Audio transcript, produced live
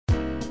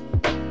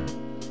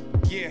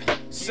Yeah,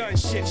 son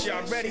shit,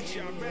 y'all ready?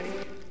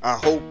 I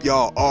hope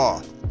y'all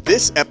are.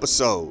 This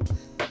episode,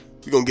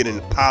 we're gonna get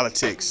into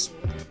politics.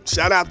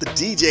 Shout out to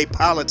DJ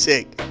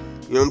Politic.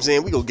 You know what I'm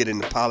saying? We're gonna get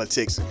into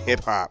politics and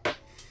hip hop.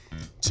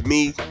 To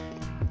me,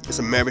 it's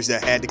a marriage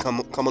that had to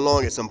come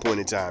along at some point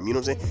in time. You know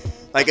what I'm saying?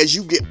 Like, as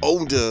you get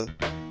older,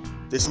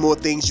 there's more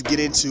things you get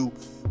into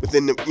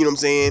within the, you know what I'm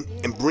saying?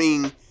 And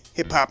bring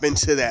hip hop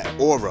into that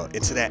aura,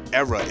 into that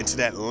era, into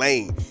that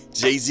lane.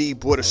 Jay-Z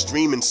bought a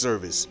streaming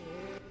service.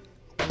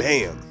 Bam.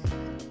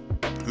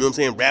 You know what I'm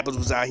saying? Rappers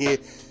was out here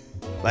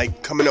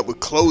like coming up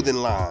with clothing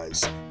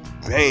lines.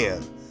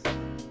 Bam.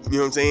 You know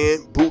what I'm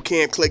saying? Boot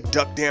Camp Click,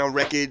 Duck Down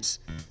Records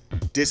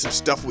did some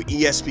stuff with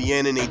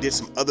ESPN, and they did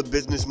some other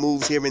business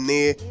moves here and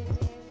there.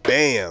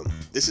 Bam.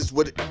 This is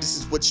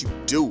what you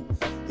do.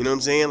 You know what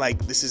I'm saying? Like,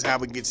 this is how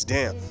it gets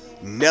down.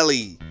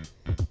 Nelly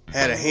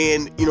had a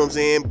hand, you know what I'm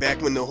saying,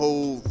 back when the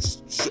whole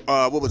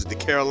the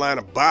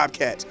Carolina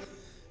Bobcats.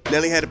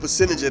 Nelly had a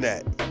percentage of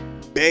that.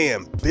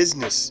 Bam.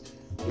 Business.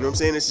 You know what I'm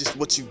saying? It's just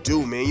what you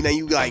do, man. You know,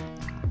 you like,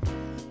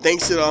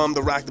 thanks to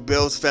the Rock the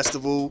Bells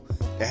Festival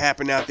that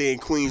happened out there in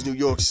Queens, New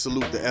York.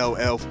 Salute to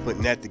LL for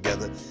putting that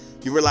together.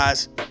 You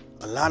realize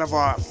a lot of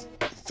our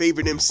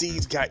favorite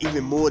MCs got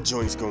even more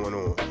joints going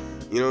on.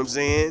 You know what I'm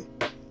saying?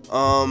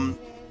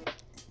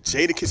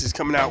 Jadakiss is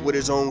coming out with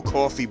his own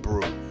coffee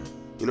brew.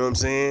 You know what I'm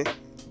saying?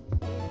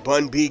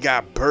 Bun B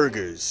got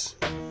burgers.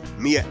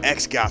 Mia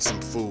X got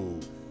some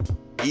food.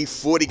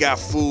 E40 got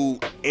food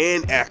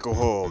and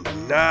alcohol.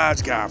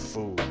 Nas got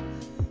food.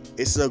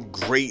 It's a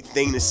great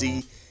thing to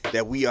see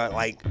that we are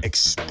like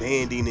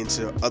expanding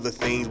into other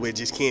things where it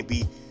just can't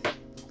be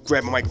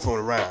grab a microphone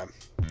and rhyme.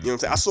 You know what I'm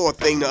saying? I saw a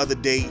thing the other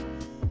day.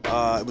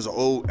 It was an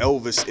old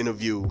Elvis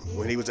interview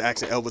when he was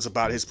asking Elvis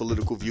about his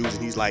political views,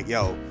 and he's like,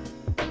 yo,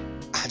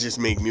 I just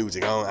make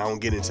music. I don't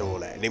get into all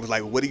that. And they was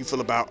like, what do you feel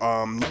about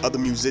other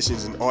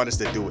musicians and artists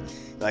that do it?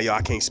 Like, yo,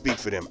 I can't speak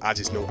for them. I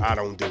just know I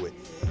don't do it.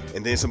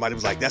 And then somebody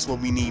was like, that's what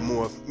we need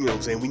more of. You know what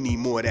I'm saying? We need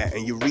more of that.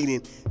 And you're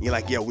reading, and you're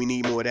like, yo, we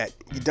need more of that.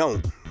 You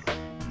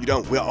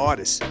don't. We're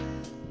artists. You know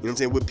what I'm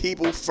saying? We're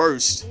people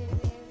first.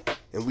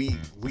 And we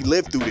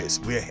live through this.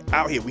 We're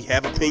out here. We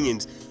have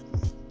opinions.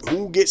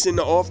 Who gets in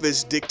the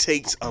office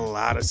dictates a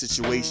lot of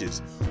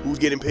situations. Who's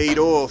getting paid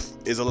off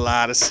is a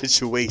lot of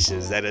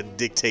situations that are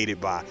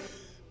dictated by.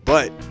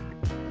 But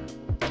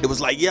it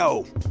was like,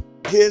 yo,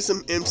 here's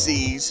some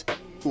MCs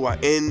who are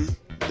in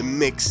the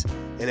mix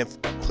and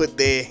have put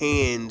their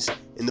hands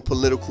in the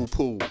political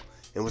pool.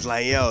 And was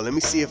like, yo, let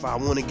me see if I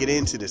want to get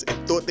into this.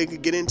 And thought they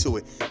could get into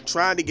it.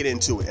 Tried to get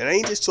into it. And I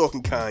ain't just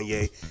talking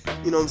Kanye.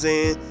 You know what I'm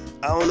saying?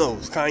 I don't know.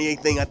 Kanye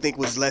thing, I think it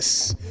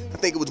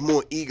was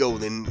more ego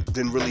than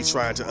really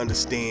trying to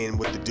understand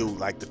what to do.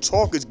 Like, the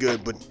talk is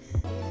good, but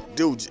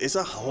dude, it's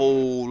a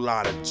whole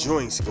lot of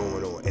joints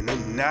going on. And they're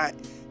not,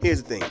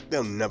 here's the thing,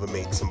 they'll never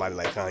make somebody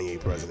like Kanye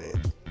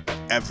president.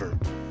 Ever.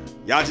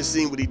 Y'all just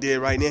seen what he did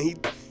right now.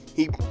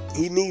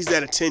 He needs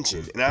that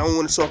attention. And I don't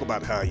want to talk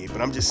about Kanye,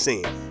 but I'm just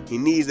saying, he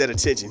needs that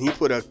attention. He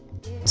put a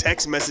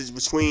text message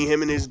between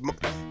him and his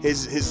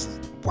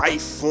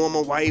wife,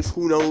 former wife,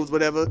 who knows,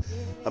 whatever,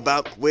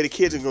 about where the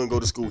kids are going to go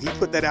to school. He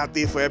put that out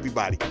there for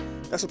everybody.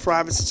 That's a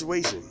private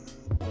situation.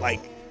 Like,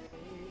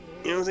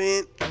 you know what I'm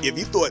saying? If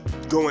you thought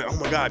going, oh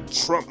my God,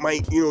 Trump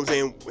might, you know what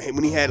I'm saying,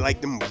 when he had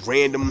like them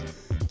random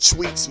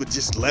tweets with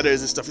just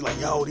letters and stuff, you're like,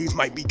 yo, these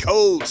might be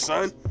cold,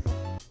 son.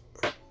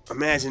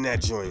 Imagine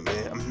that joint,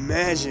 man.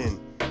 Imagine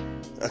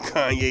a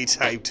Kanye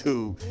type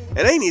dude. And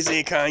I ain't even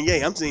saying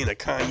Kanye, I'm saying a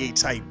Kanye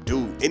type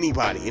dude.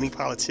 Anybody, any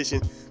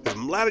politician. Because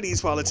a lot of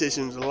these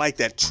politicians are like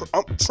that.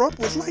 Trump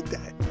was like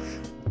that.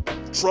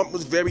 Trump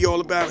was very all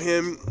about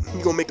him.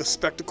 He's going to make a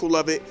spectacle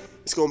of it.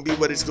 It's going to be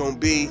what it's going to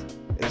be.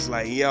 And it's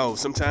like, yo,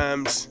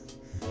 sometimes,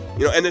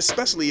 you know, and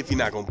especially if you're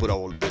not going to put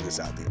all the business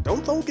out there.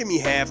 Don't give me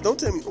half. Don't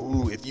tell me,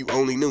 ooh, if you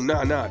only knew.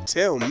 Nah.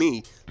 Tell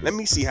me. Let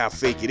me see how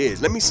fake it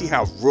is. Let me see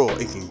how raw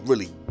it can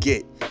really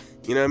get.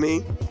 You know what I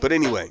mean? But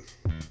anyway,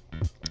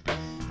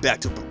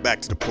 back to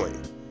the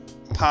point.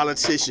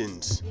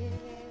 Politicians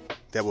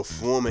that were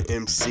former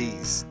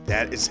MCs,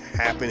 that is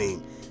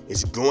happening.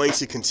 It's going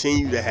to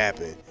continue to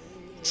happen.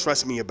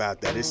 Trust me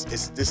about that. This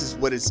is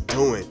what it's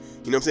doing.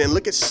 You know what I'm saying?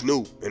 Look at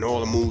Snoop and all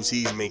the moves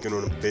he's making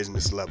on a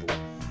business level.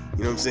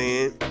 You know what I'm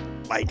saying?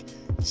 Like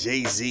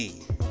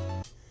Jay-Z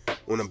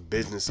on a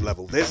business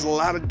level. There's a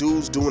lot of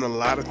dudes doing a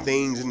lot of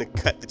things in the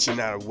cut that you're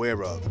not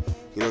aware of.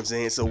 You know what I'm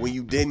saying? So when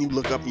you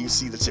look up and you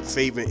see that your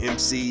favorite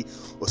MC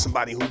or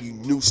somebody who you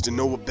used to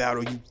know about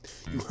or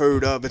you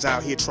heard of is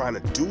out here trying to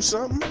do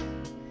something,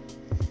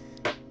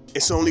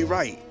 it's only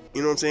right.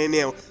 You know what I'm saying?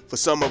 Now, for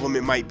some of them,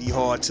 it might be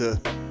hard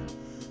to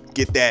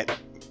get that,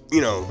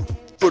 you know,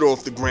 foot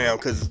off the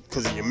ground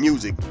because of your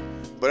music.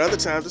 But other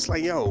times, it's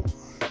like, yo,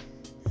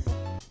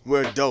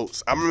 we're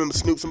adults. I remember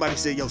Snoop, somebody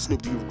said, yo,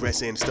 Snoop, do you regret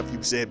saying the stuff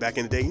you said back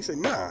in the day? He said,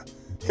 nah,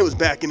 it was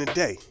back in the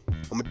day.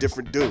 I'm a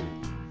different dude.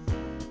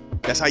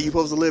 That's how you're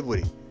supposed to live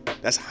with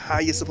it. That's how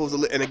you're supposed to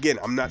live. And again,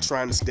 I'm not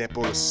trying to step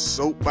on a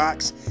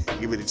soapbox,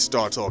 get ready to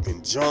start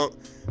talking junk,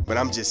 but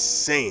I'm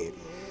just saying,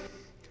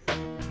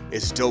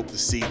 It's dope to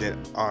see that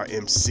our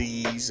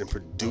MCs and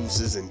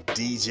producers and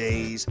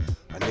DJs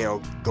are now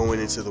going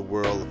into the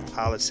world of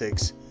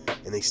politics,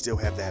 and they still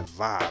have that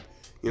vibe.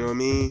 You know what I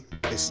mean?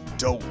 It's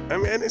dope. I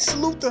mean, and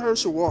salute to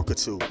Herschel Walker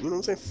too. You know what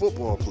I'm saying?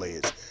 Football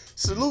players.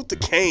 Salute to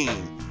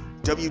Kane,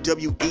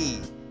 WWE.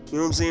 You know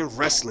what I'm saying?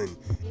 Wrestling.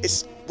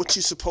 It's what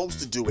you're supposed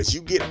to do. As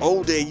you get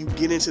older and you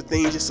get into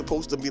things, you're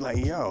supposed to be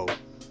like, yo,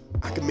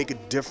 I can make a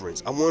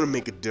difference. I want to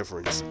make a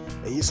difference.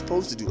 And you're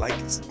supposed to do like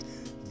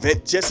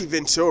Jesse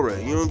Ventura.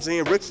 You know what I'm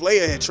saying? Ric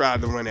Flair had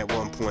tried to run at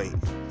one point,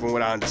 from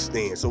what I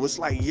understand. So it's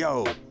like,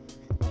 yo,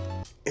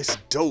 it's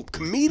dope.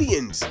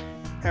 Comedians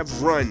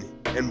have run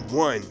and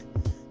won.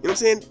 You know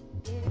what I'm saying?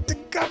 The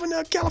governor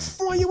of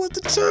California was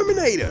the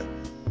Terminator.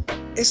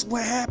 It's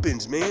what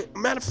happens, man.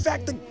 Matter of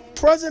fact, the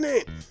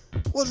president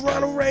was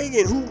Ronald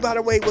Reagan, who, by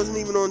the way, wasn't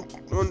even on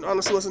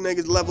Arnold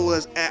Schwarzenegger's level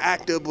as an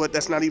actor, but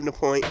that's not even the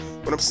point.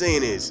 What I'm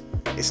saying is,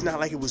 it's not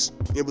like it was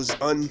you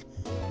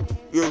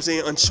know what I'm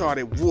saying,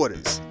 uncharted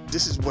waters.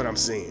 This is what I'm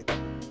saying.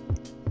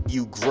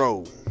 You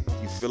grow.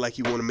 You feel like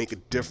you want to make a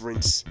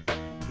difference.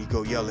 You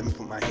go, yo, let me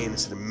put my hand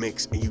into the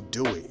mix, and you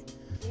do it.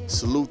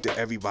 Salute to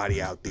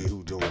everybody out there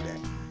who doing that.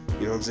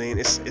 You know what I'm saying?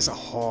 It's a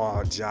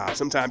hard job.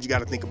 Sometimes you got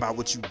to think about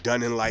what you've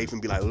done in life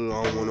and be like, oh,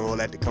 I don't want all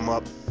that to come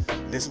up.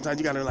 And then sometimes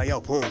you got to like,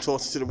 yo, boom,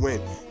 toss it to the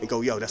wind and go,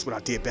 yo, that's what I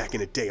did back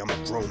in the day. I'm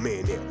a grown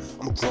man now.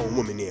 I'm a grown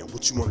woman now.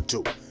 What you want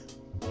to do?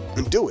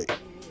 And do it.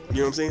 You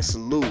know what I'm saying?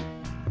 Salute.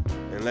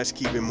 And let's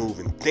keep it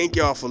moving. Thank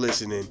y'all for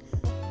listening.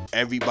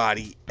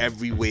 Everybody,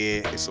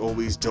 everywhere. It's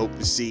always dope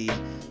to see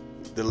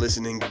the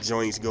listening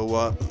joints go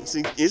up.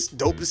 See, it's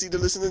dope to see the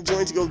listening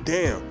joints go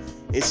down.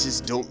 It's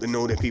just dope to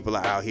know that people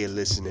are out here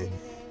listening.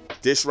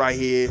 This right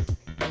here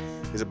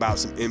is about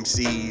some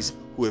MCs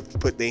who have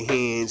put their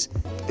hands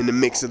in the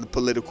mix of the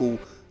political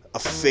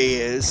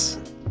affairs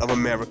of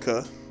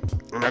America.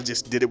 And I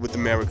just did it with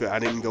America. I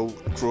didn't go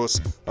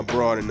cross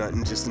abroad or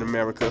nothing, just in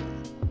America.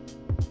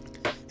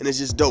 And it's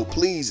just dope.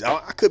 Please, I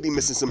could be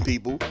missing some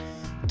people.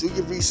 Do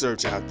your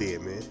research out there,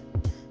 man.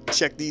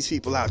 Check these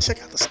people out.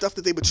 Check out the stuff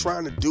that they were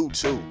trying to do,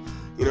 too.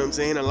 You know what I'm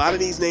saying? A lot of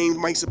these names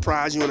might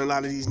surprise you, and a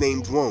lot of these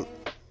names won't.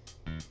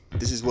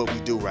 This is what we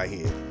do right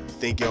here.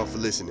 Thank y'all for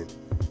listening.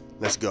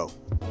 Let's go.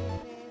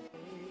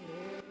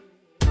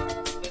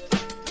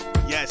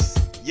 Yes,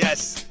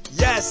 yes,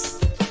 yes.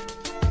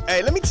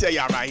 Hey, let me tell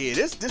y'all right here.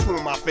 This one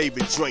of my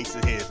favorite joints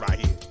of his right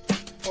here.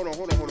 Hold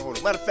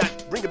on. Matter of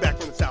fact, bring it back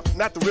from the top.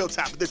 Not the real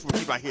top, but this one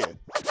right here.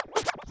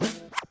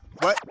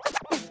 What?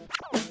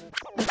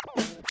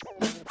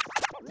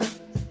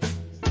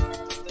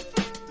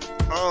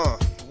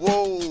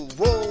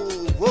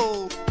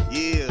 Whoa.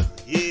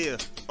 Yeah.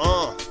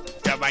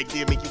 That right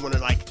there make you want to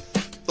like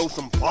throw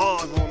some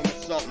bars on him or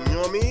something, you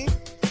know what I mean?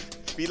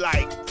 Be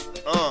like,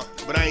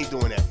 but I ain't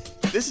doing that.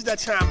 This is that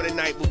time of the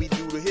night where we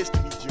do the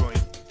history joint.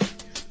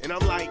 And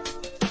I'm like,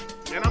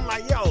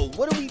 yo,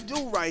 what do we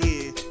do right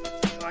here?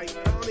 Like,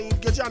 I don't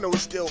even, cause y'all know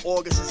it's still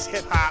August, it's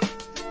hip hop.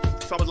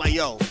 So I was like,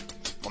 yo,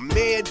 my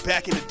man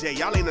back in the day,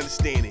 y'all ain't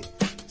understanding.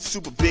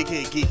 Super big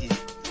head geeky.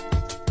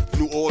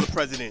 Knew all the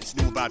presidents,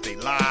 knew about their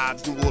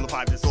lives, knew all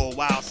about this all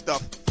wild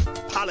stuff.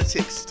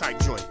 Politics type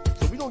joint.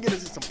 So we gonna get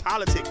into some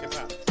politics hip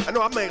hop. I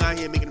know I'm out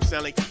here making him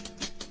sound like,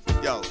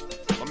 yo,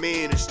 my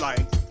man is like,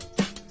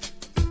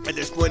 at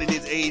this point in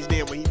his age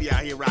now, when he be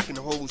out here rocking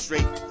the whole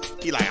straight,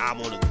 he like, I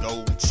want a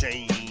gold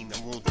chain,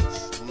 I want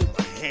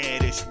my hair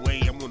this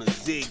way, I want a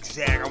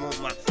zigzag, I want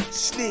my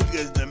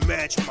sneakers to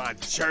match my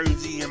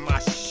jersey and my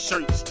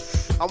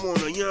shirts. I want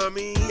to, you know what I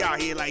mean? He out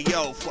here like,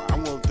 yo, I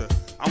want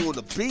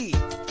the beat.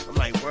 I'm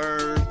like,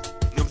 word. You know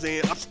what I'm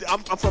saying?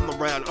 I'm from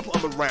around.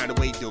 I'm around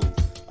the way dude.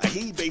 Like,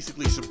 he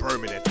basically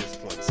suburban at this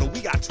point. So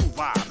we got two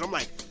vibes. I'm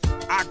like,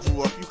 I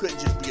grew up. You couldn't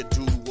just be a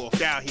dude who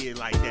walked out here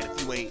like that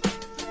if you ain't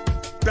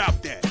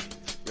about that.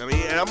 You know what I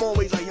mean? And I'm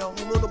always like, yo, I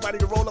don't want nobody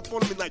to roll up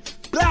on me like,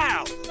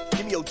 blow,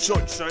 give me your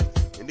joint, son.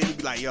 And then he'd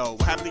be like, yo,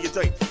 what happened to your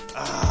joint?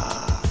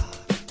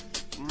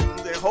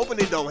 They're hoping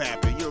it don't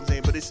happen. You know what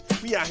I'm saying?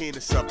 But we out here in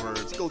the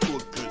suburbs. You go to a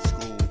good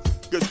school.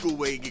 Good school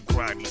where you get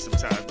grimy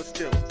sometimes. But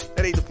still,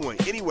 that ain't the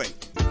point. Anyway,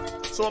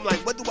 so I'm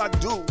like, what do I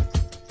do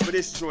for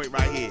this joint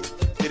right here?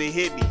 Then it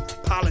hit me.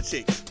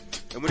 Politics.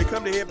 And when it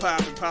comes to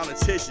hip-hop and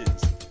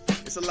politicians,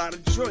 it's a lot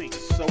of joints.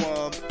 So,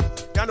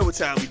 y'all know what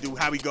time we do,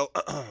 how we go.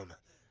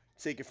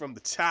 Take it from the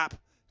top.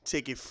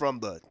 Take it from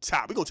the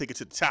top. We're going to take it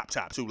to the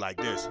top, too, like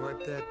this.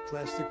 Want that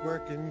plastic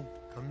working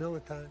come Miller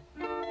time?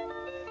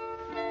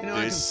 You know,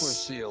 I can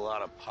foresee a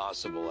lot of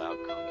possible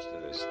outcomes to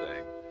this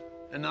thing.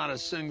 And not a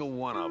single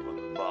one of them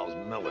involves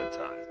Miller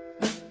time.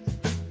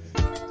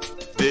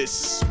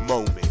 This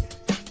moment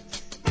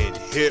in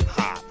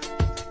hip-hop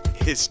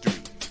history.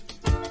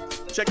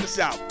 Check this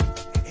out.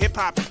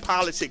 Hip-hop and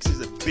politics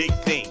is a big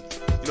thing. You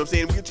know what I'm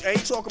saying? We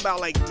ain't talk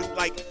about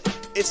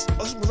it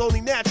was only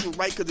natural,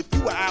 right? Because if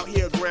you were out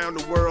here around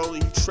the world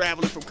and you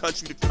traveling from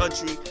country to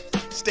country,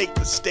 state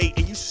to state,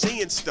 and you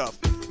seeing stuff,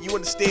 you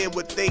understand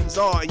what things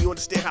are and you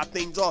understand how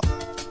things are,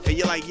 and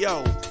you're like,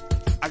 yo,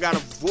 I got a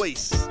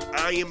voice.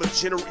 I am a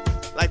generation.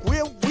 Like,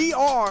 we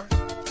are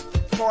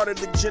part of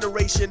the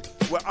generation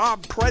where our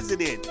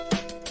president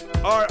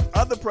our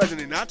other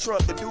president, not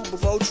Trump, the dude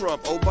before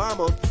Trump,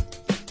 Obama,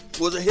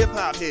 was a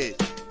hip-hop head.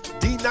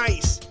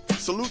 D-Nice,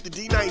 salute to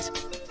D-Nice,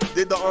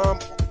 did the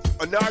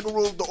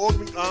inaugural,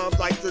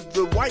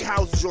 the White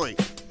House joint.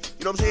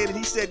 You know what I'm saying? And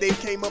he said they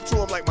came up to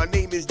him like, my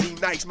name is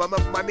D-Nice. My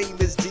name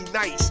is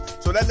D-Nice.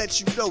 So that lets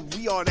you know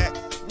we all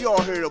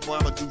heard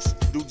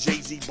Obama do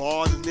Jay-Z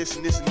bars and this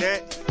and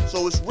that.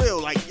 So it's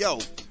real, like, yo.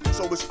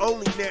 So it's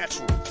only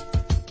natural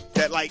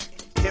that, like,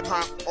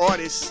 hip-hop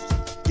artists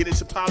get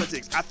into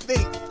politics.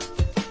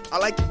 I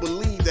like to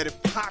believe that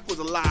if Pac was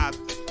alive,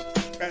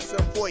 at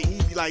some point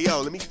he'd be like,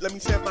 yo, let me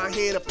set my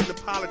head up into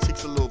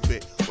politics a little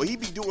bit. Or he'd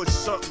be doing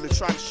something to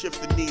try to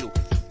shift the needle.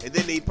 And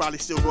then they'd probably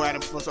still go at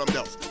him for something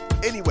else.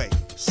 Anyway,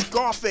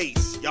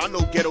 Scarface. Y'all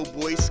know Ghetto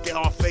Boy,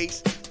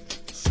 Scarface.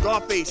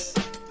 Scarface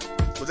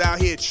was out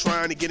here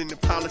trying to get into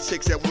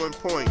politics at one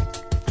point.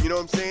 You know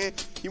what I'm saying?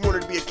 He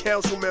wanted to be a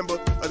council member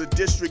of the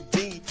District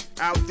D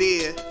out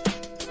there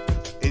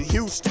in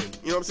Houston.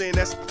 You know what I'm saying?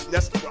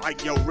 That's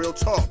like, yo, real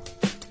talk.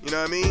 You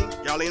know what I mean?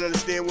 Y'all ain't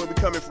understand where we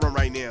coming from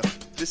right now.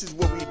 This is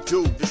what we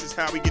do. This is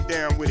how we get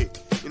down with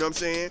it. You know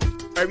what I'm saying?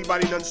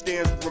 Everybody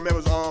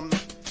remembers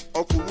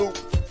Uncle Luke.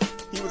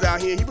 He was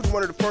out here. He was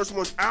one of the first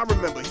ones I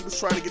remember. He was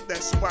trying to get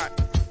that spot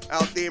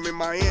out there in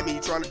Miami,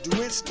 trying to do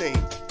his thing.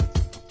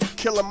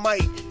 Killer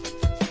Mike,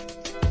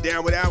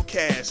 down with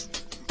Outkast,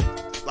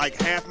 like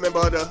half member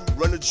of the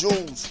Run the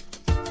Jewels.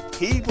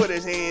 He put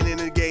his hand in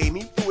the game.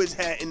 He threw his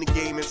hat in the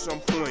game at some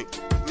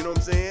point. You know what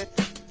I'm saying?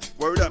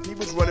 Word up. He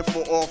was running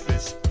for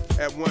office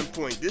at one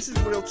point. This is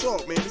real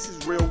talk, man. This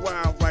is real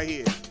wild right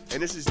here.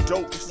 And this is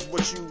dope. This is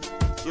what you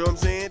know what I'm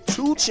saying?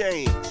 2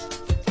 Chainz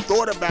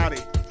thought about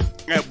it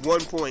at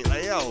one point.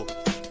 Like, yo,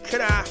 could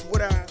I,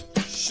 would I,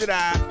 should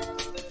I?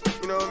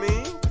 You know what I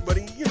mean? But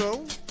he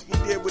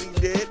did what he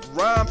did.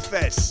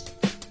 Rhymefest,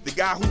 the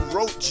guy who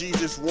wrote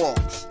Jesus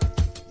Walks.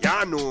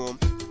 Y'all know him.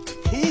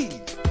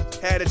 He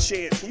had a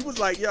chance. He was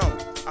like, yo,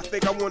 I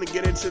think I want to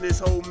get into this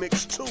whole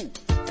mix too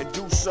and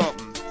do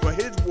something for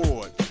his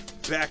ward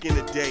back in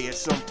the day at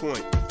some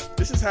point.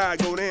 This is how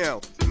it go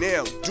down.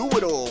 Now, Do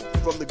It All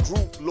from the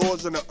group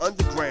Lords of the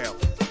Underground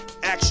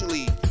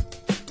actually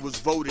was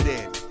voted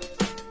in.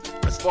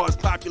 As far as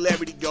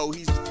popularity go,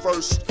 he's the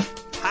first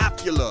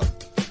popular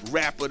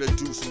rapper to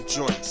do some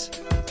joints.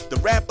 The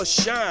rapper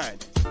Shine,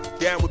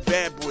 down with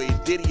Bad Boy,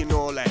 Diddy and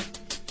all that,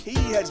 he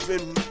has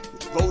been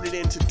voted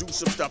in to do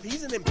some stuff.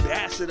 He's an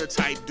ambassador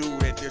type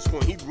dude at this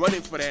point. He's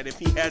running for that if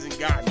he hasn't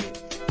gotten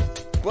it.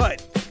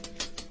 But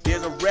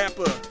there's a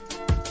rapper,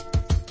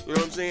 you know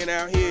what I'm saying,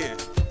 out here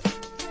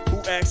who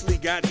actually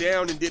got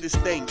down and did his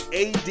thing.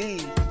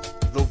 AD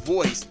The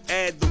Voice,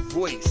 Add The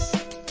Voice.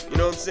 You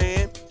know what I'm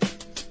saying?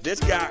 This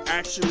guy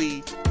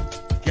actually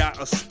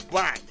got a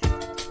spot.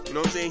 You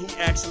know what I'm saying? He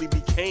actually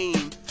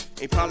became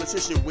a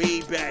politician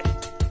way back.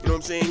 You know what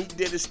I'm saying? He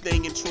did his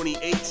thing in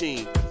 2018.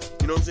 You know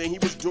what I'm saying? He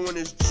was doing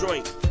his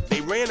joint.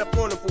 They ran up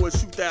on him for his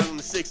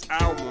 2006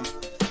 album,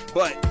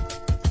 but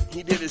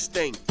he did his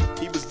thing.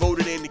 He was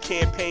voted in, the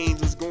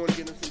campaigns was going to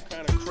get him some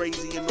kind of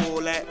crazy and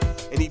all that,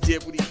 and he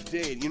did what he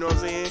did. You know what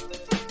I'm saying?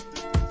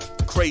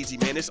 Crazy,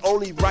 man. It's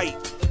only right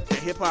that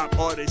hip-hop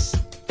artists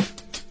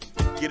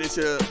get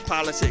into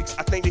politics.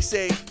 I think they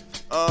say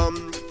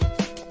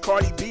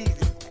Cardi B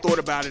thought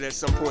about it at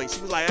some point.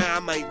 She was like, I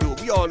might do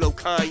it. We all know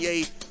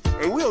Kanye,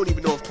 and we don't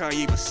even know if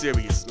Kanye was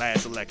serious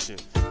last election.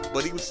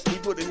 But he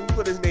put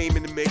his name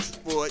in the mix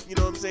for it. You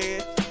know what I'm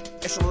saying?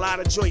 It's a lot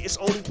of joy. It's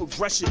only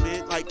progression,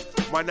 man. Like,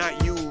 why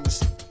not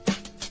use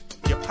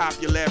your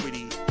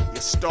popularity,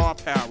 your star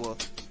power,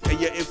 and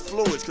your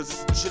influence?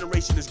 Because this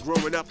generation is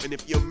growing up, and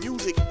if your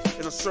music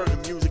is a certain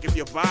music, if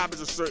your vibe is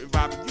a certain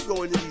vibe, if you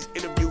go into these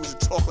interviews and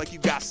talk like you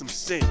got some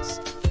sense,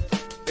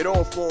 it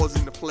all falls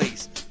into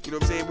place. You know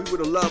what I'm saying? We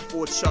would have loved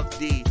for Chuck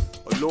D,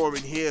 or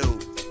Lauryn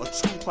Hill, or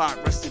Tupac,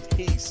 rest in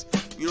peace.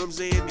 You know what I'm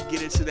saying? To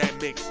get into that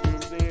mix. You know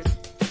what I'm saying?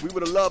 We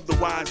would have loved the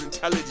Wise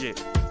Intelligent,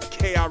 a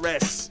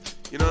KRS.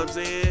 You know what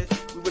I'm saying?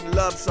 We would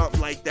love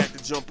something like that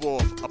to jump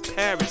off. A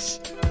Paris.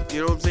 You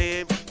know what I'm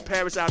saying?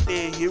 Paris out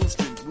there in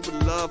Houston. We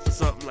would love for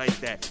something like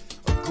that.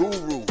 A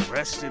Guru,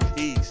 rest in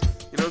peace.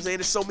 You know what I'm saying?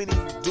 There's so many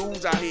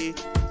dudes out here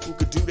who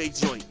could do their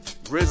joint.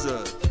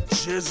 RZA,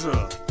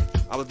 GZA.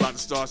 I was about to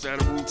start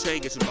sounding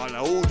Wu-Tang. It's about an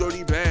old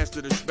dirty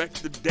bastard,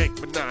 inspect the deck,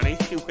 but nah, they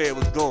ain't where it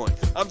was going.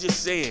 I'm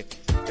just saying,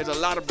 there's a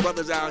lot of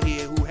brothers out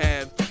here who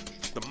have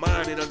the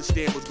mind and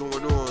understand what's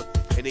going on,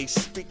 and they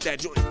speak that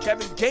joint.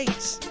 Kevin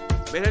Gates.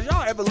 Man, have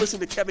y'all ever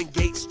listened to Kevin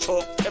Gates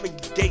talk? Kevin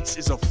Gates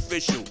is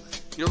official.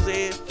 You know what I'm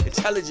saying?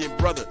 Intelligent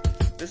brother.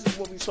 This is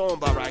what we talking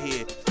about right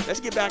here. Let's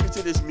get back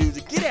into this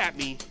music. Get at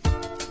me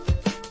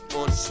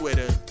on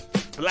Twitter.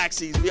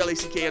 Blackseas,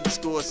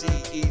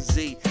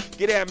 BLACK_CEZ.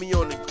 Get at me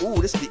on the.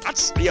 Ooh, this be. I'm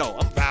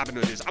vibing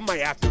to this. I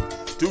might have to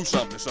do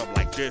something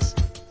like this.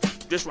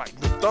 This right.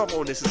 The thump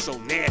on this is so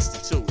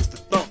nasty too. It's the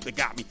thump that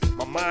got me.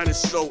 My mind is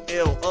so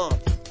ill.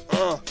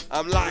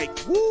 I'm like,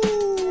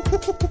 woo.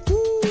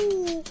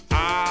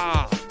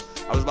 I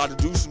was about to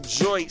do some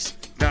joints.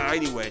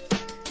 Anyway,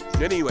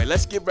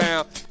 let's get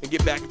round and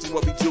get back into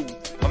what we do.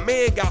 My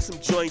man got some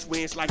joints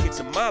where it's like it's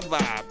in my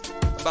vibe.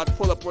 I'm about to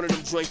pull up one of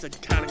them joints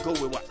that kind of go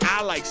with what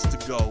I likes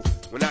to go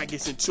when I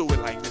gets into it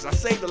like this. I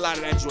saved a lot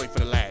of that joint for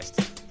the last.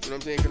 You know what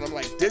I'm saying? Because I'm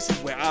like, this is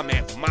where I'm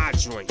at with my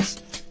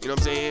joints. You know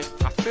what I'm saying?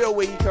 I feel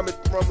where he coming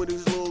from with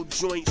his little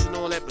joints and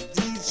all that, but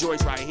these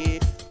joints right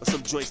here are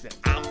some joints that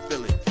I'm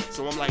feeling.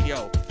 So I'm like,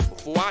 yo,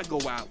 before I go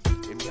out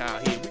and be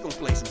out here, we gonna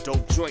play some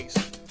dope joints.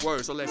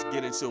 Word, so let's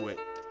get into it.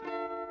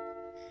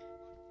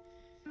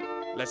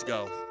 Let's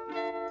go.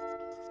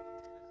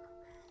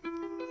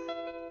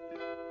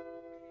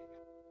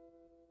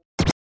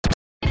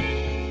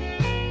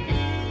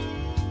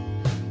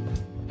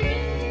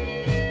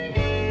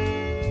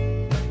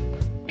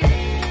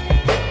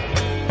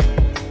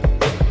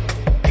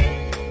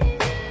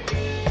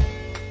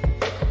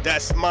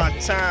 That's my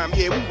time.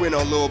 Yeah, we went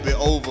a little bit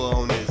over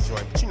on this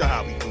joint, but you know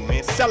how we do,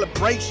 man.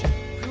 Celebration.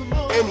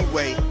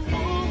 Anyway,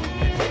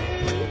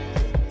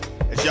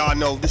 as y'all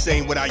know, this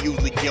ain't what I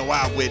usually go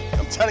out with.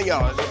 I'm telling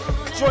y'all,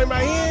 joint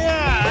right here,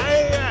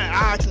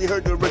 I actually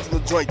heard the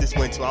original joint this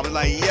went to. I was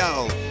like,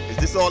 yo, is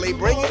this all they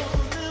bringing?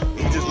 And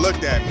he just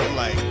looked at me. I'm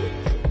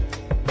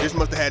like, this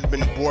must have had been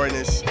the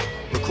boringest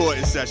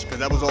recording session, because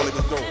that was all it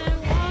was doing.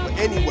 But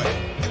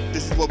anyway,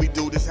 this is what we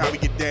do. This is how we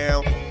get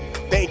down.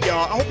 Thank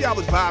y'all. I hope y'all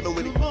was vibing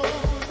with it.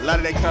 A lot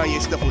of that Kanye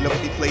stuff will never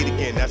be played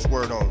again. That's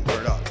word on,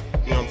 word up.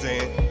 You know what I'm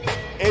saying?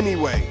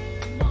 Anyway,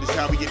 this is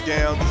how we get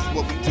down. This is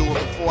what we do. And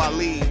before I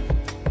leave,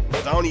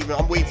 cause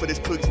I'm waiting for this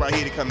Cooks right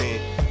here to come in.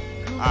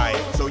 Alright,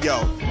 so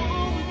yo.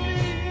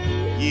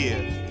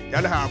 Yeah,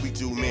 y'all know how we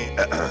do, man.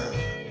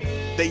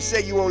 They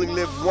say you only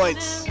live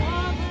once.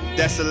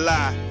 That's a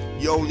lie.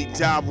 You only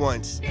die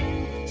once.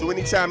 So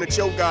anytime that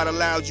your God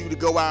allows you to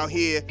go out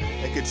here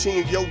and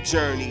continue your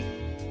journey,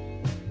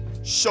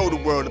 show the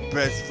world the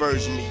best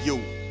version of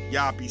you.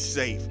 Y'all be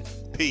safe.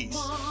 Peace.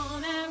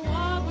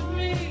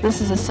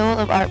 This is a Soul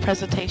of Art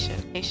presentation.